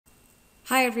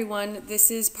Hi everyone, this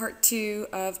is part 2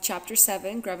 of chapter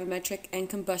 7, Gravimetric and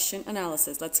Combustion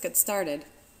Analysis. Let's get started.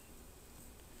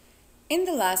 In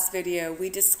the last video, we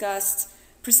discussed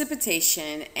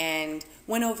precipitation and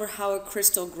went over how a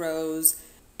crystal grows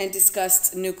and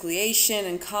discussed nucleation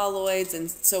and colloids and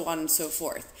so on and so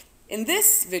forth. In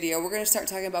this video, we're going to start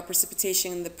talking about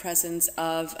precipitation in the presence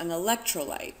of an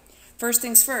electrolyte. First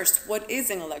things first, what is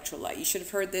an electrolyte? You should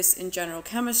have heard this in general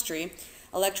chemistry.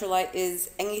 Electrolyte is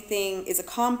a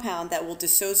compound that will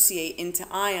dissociate into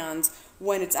ions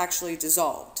when it's actually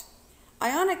dissolved.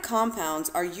 Ionic compounds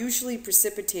are usually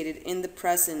precipitated in the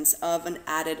presence of an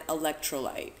added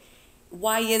electrolyte.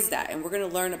 Why is that? And we're going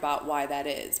to learn about why that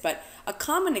is. But a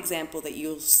common example that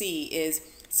you'll see is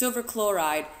silver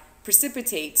chloride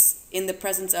precipitates in the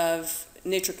presence of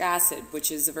nitric acid,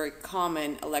 which is a very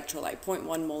common electrolyte,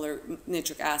 0.1 molar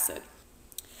nitric acid.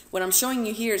 What I'm showing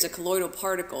you here is a colloidal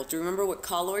particle. Do you remember what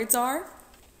colloids are?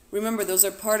 Remember, those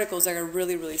are particles that are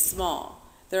really, really small.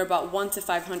 They're about 1 to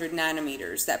 500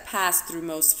 nanometers that pass through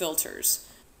most filters.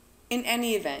 In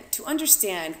any event, to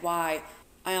understand why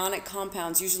ionic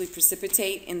compounds usually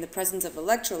precipitate in the presence of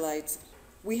electrolytes,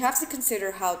 we have to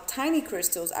consider how tiny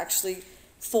crystals actually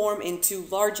form into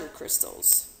larger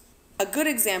crystals. A good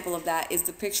example of that is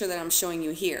the picture that I'm showing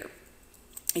you here.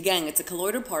 Again, it's a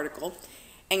colloidal particle,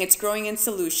 and it's growing in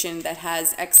solution that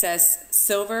has excess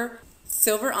silver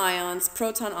ions,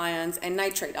 proton ions, and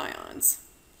nitrate ions.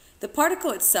 The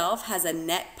particle itself has a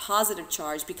net positive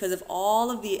charge because of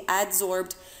all of the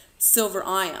adsorbed silver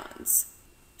ions.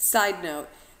 Side note,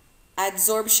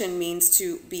 adsorption means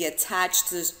to be attached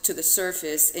to the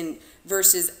surface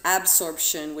versus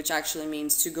absorption, which actually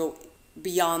means to go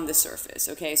beyond the surface.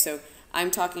 Okay, so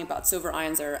I'm talking about silver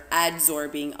ions that are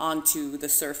adsorbing onto the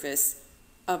surface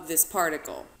of this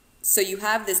particle. So you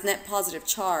have this net positive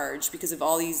charge because of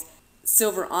all these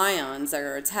silver ions that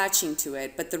are attaching to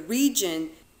it, but the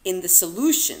region in the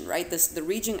solution, right, the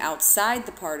region outside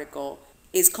the particle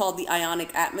is called the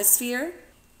ionic atmosphere,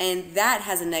 and that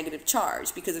has a negative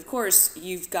charge because, of course,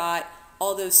 you've got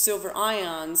all those silver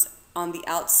ions on the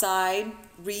outside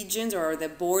regions or the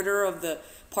border of the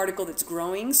particle that's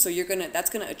growing, so that's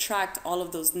going to attract all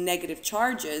of those negative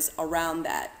charges around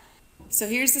that. So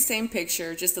here's the same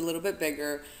picture, just a little bit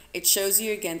bigger. It shows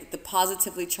you again that the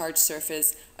positively charged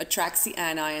surface attracts the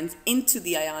anions into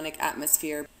the ionic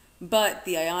atmosphere, but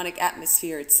the ionic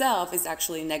atmosphere itself is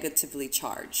actually negatively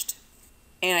charged.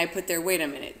 And I put there, wait a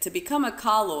minute, to become a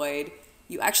colloid,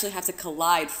 you actually have to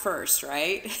collide first,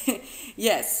 right?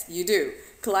 Yes, you do.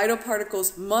 Colloidal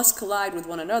particles must collide with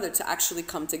one another to actually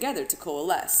come together, to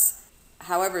coalesce.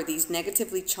 However, these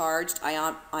negatively charged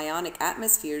ionic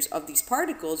atmospheres of these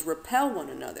particles repel one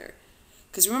another.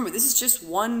 Because remember, this is just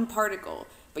one particle,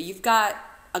 but you've got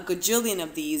a gajillion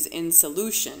of these in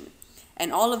solution.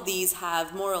 And all of these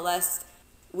have more or less,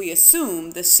 we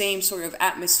assume, the same sort of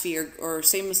atmosphere or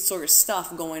same sort of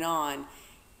stuff going on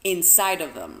inside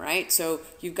of them, right? So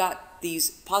you've got these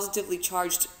positively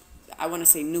charged, I want to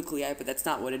say nuclei, but that's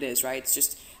not what it is, right? It's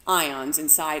just ions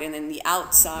inside, and then the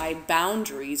outside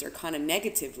boundaries are kind of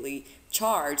negatively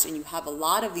charged, and you have a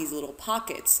lot of these little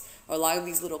pockets or a lot of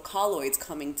these little colloids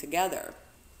coming together.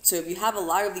 So if you have a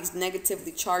lot of these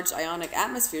negatively charged ionic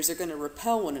atmospheres, they're going to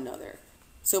repel one another.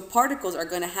 So particles are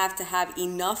going to have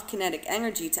enough kinetic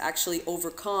energy to actually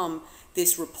overcome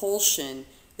this repulsion,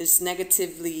 this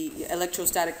negatively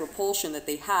electrostatic repulsion that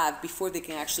they have before they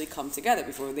can actually come together,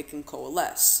 before they can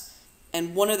coalesce.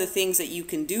 And one of the things that you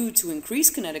can do to increase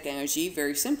kinetic energy,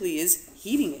 very simply, is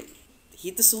heating it.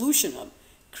 Heat the solution up.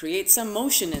 Create some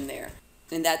motion in there.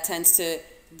 And that tends to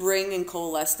bring and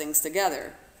coalesce things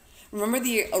together. Remember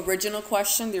the original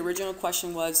question? The original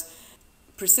question was,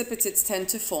 precipitates tend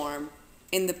to form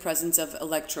in the presence of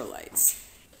electrolytes.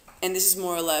 And this is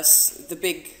more or less the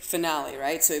big finale,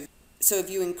 right? So if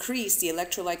you increase the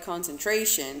electrolyte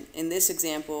concentration, in this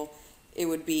example, it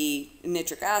would be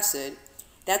nitric acid,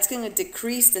 that's going to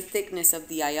decrease the thickness of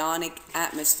the ionic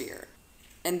atmosphere.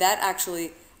 And that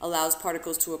actually allows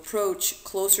particles to approach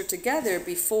closer together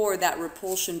before that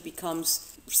repulsion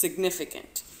becomes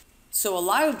significant. So a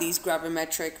lot of these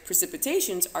gravimetric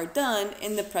precipitations are done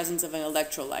in the presence of an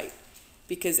electrolyte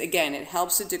because, again, it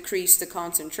helps to decrease the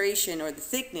concentration or the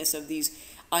thickness of these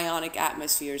ionic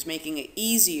atmospheres, making it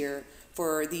easier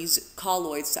for these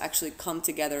colloids to actually come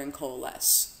together and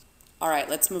coalesce. All right,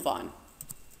 let's move on.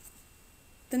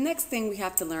 The next thing we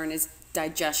have to learn is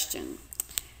digestion.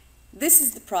 This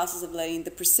is the process of letting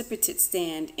the precipitate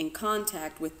stand in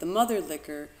contact with the mother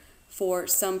liquor for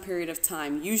some period of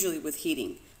time, usually with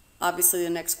heating. Obviously, the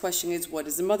next question is, what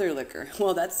is the mother liquor?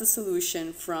 Well, that's the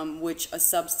solution from which a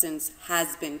substance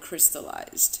has been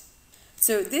crystallized.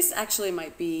 So this actually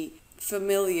might be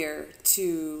familiar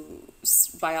to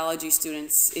biology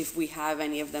students if we have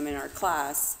any of them in our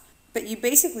class, but you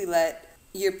basically let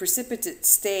your precipitate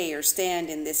stay or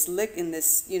stand in this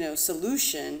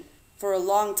solution for a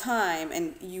long time,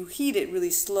 and you heat it really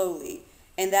slowly,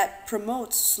 and that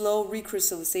promotes slow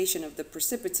recrystallization of the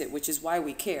precipitate, which is why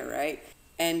we care, right?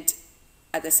 And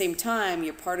at the same time,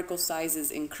 your particle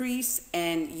sizes increase,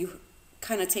 and you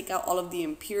kind of take out all of the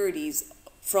impurities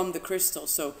from the crystal,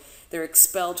 so they're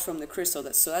expelled from the crystal.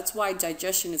 So that's why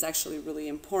digestion is actually really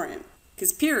important,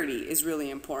 because purity is really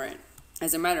important.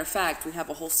 As a matter of fact, we have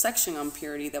a whole section on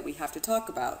purity that we have to talk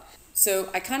about. So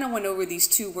I kind of went over these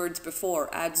two words before,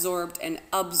 adsorbed and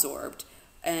absorbed,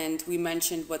 and we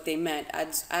mentioned what they meant.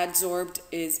 Adsorbed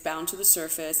is bound to the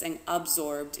surface, and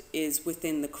absorbed is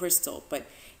within the crystal. But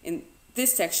in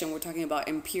this section, we're talking about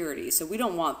impurities, so we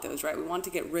don't want those, right? We want to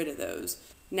get rid of those.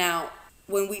 Now,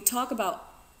 when we talk about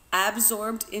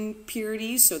absorbed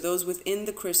impurities, so those within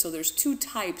the crystal, there's two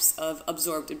types of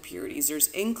absorbed impurities. There's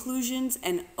inclusions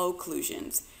and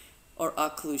occlusions, or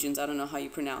occlusions, I don't know how you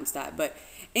pronounce that, but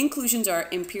inclusions are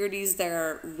impurities that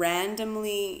are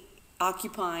randomly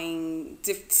occupying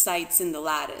sites in the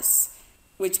lattice,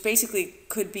 which basically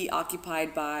could be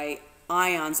occupied by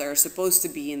ions that are supposed to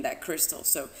be in that crystal.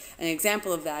 So an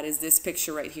example of that is this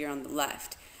picture right here on the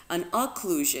left. An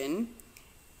occlusion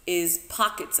is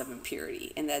pockets of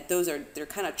impurity, and that they're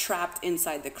kind of trapped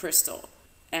inside the crystal.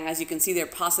 And as you can see there,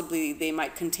 possibly they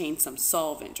might contain some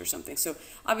solvent or something. So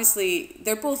obviously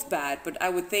they're both bad, but I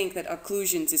would think that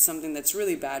occlusions is something that's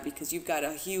really bad, because you've got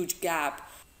a huge gap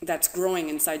that's growing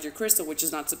inside your crystal, which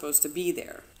is not supposed to be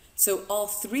there. So all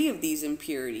three of these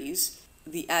impurities,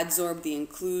 the adsorbed, the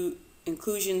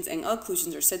inclusions, and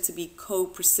occlusions, are said to be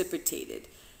co-precipitated.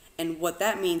 And what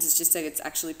that means is just that it's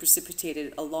actually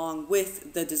precipitated along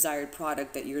with the desired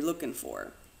product that you're looking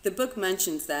for. The book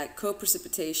mentions that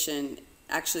co-precipitation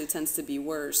actually tends to be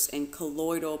worse in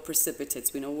colloidal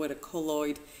precipitates. We know what a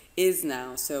colloid is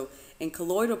now. So in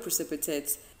colloidal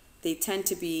precipitates, they tend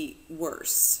to be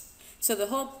worse. So the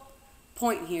whole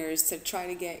point here is to try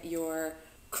to get your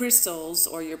crystals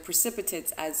or your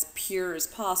precipitates as pure as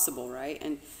possible, right?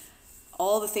 And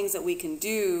all the things that we can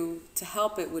do to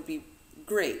help it would be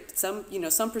great.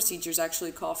 Some procedures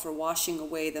actually call for washing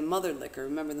away the mother liquor.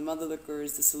 Remember, the mother liquor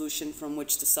is the solution from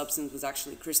which the substance was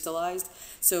actually crystallized.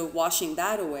 So washing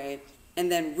that away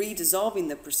and then redissolving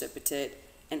the precipitate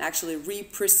and actually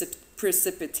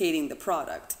precipitating the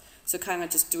product. So kind of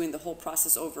just doing the whole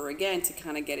process over again to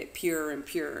kind of get it purer and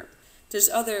purer. There's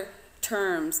other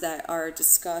terms that are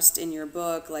discussed in your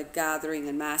book, like gathering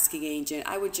and masking agent.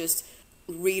 I would just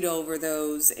read over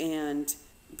those and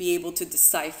be able to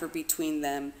decipher between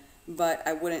them, but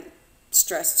I wouldn't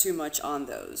stress too much on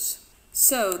those.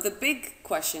 So the big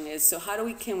question is, so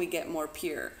can we get more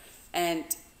pure? And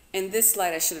in this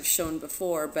slide I should have shown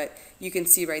before, but you can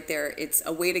see right there, it's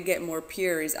a way to get more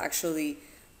pure is actually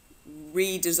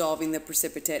redissolving the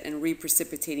precipitate and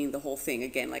reprecipitating the whole thing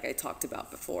again, like I talked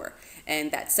about before. And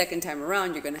that second time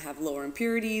around, you're going to have lower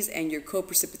impurities, and your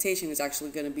co-precipitation is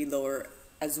actually going to be lower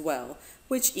as well,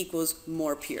 which equals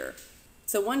more pure.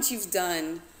 So once you've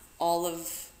done all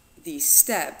of these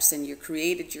steps and you've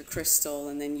created your crystal,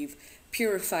 and then you've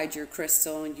purified your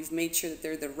crystal, and you've made sure that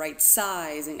they're the right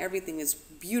size and everything is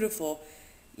beautiful,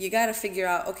 you got to figure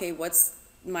out, okay, what's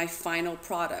my final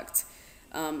product?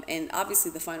 And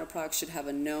obviously the final product should have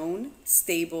a known,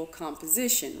 stable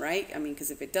composition, right? I mean,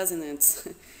 because if it doesn't, then it's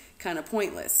kind of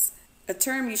pointless. A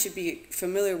term you should be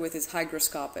familiar with is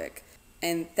hygroscopic,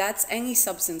 and that's any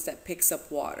substance that picks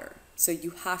up water. So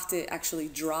you have to actually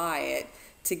dry it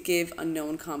to give a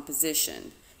known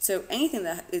composition. So anything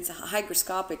that is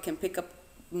hygroscopic can pick up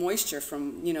moisture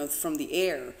from the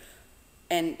air,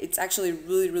 and it's actually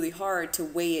really, really hard to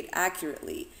weigh it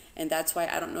accurately. And that's why,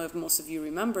 I don't know if most of you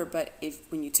remember, but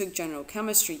when you took general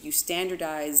chemistry, you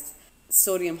standardized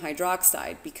sodium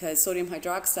hydroxide, because sodium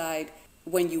hydroxide,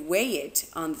 when you weigh it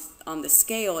on the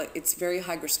scale, it's very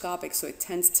hygroscopic, so it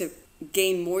tends to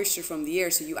gain moisture from the air,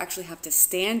 so you actually have to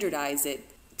standardize it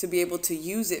to be able to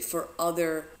use it for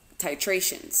other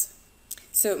titrations.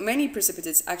 So many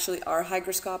precipitates actually are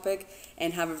hygroscopic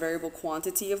and have a variable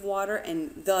quantity of water,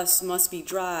 and thus must be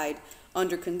dried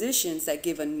under conditions that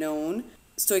give a known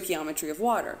stoichiometry of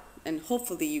water. And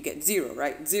hopefully you get zero,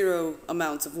 right? Zero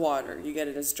amounts of water. You get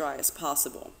it as dry as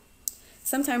possible.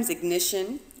 Sometimes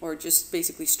ignition, or just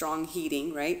basically strong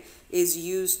heating, right, is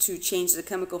used to change the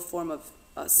chemical form of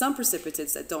some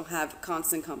precipitates that don't have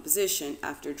constant composition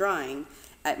after drying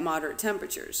at moderate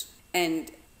temperatures.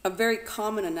 And a very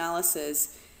common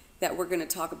analysis that we're going to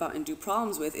talk about and do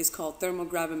problems with is called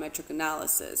thermogravimetric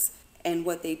analysis. And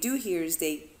what they do here is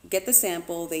they get the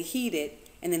sample, they heat it,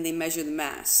 and then they measure the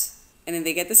mass. And then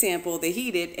they get the sample, they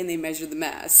heat it, and they measure the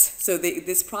mass. So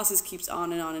this process keeps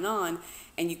on and on and on,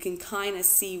 and you can kind of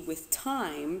see with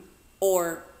time,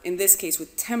 or in this case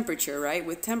with temperature, right?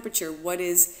 With temperature, what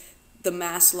is the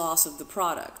mass loss of the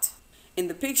product? In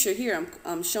the picture here,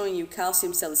 I'm showing you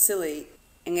calcium salicylate,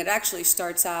 and it actually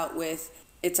starts out with,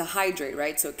 it's a hydrate,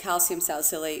 right? So calcium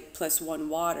salicylate plus 1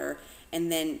 water,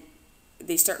 and then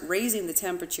they start raising the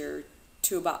temperature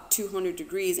to about 200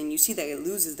 degrees, and you see that it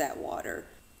loses that water.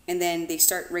 And then they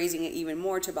start raising it even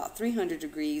more to about 300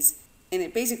 degrees, and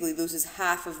it basically loses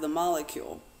half of the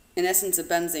molecule. In essence, a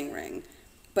benzene ring.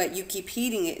 But you keep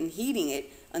heating it and heating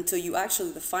it until you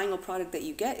actually, the final product that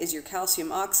you get is your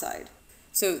calcium oxide.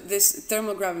 So this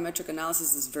thermal gravimetric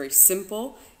analysis is very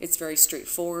simple, it's very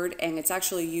straightforward, and it's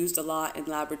actually used a lot in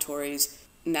laboratories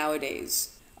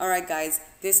nowadays. Alright guys,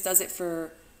 this does it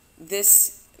for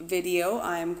this video.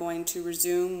 I am going to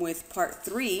resume with part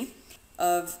 3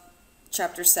 of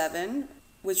chapter 7,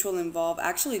 which will involve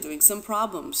actually doing some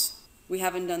problems. We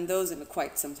haven't done those in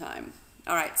quite some time.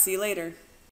 Alright, see you later.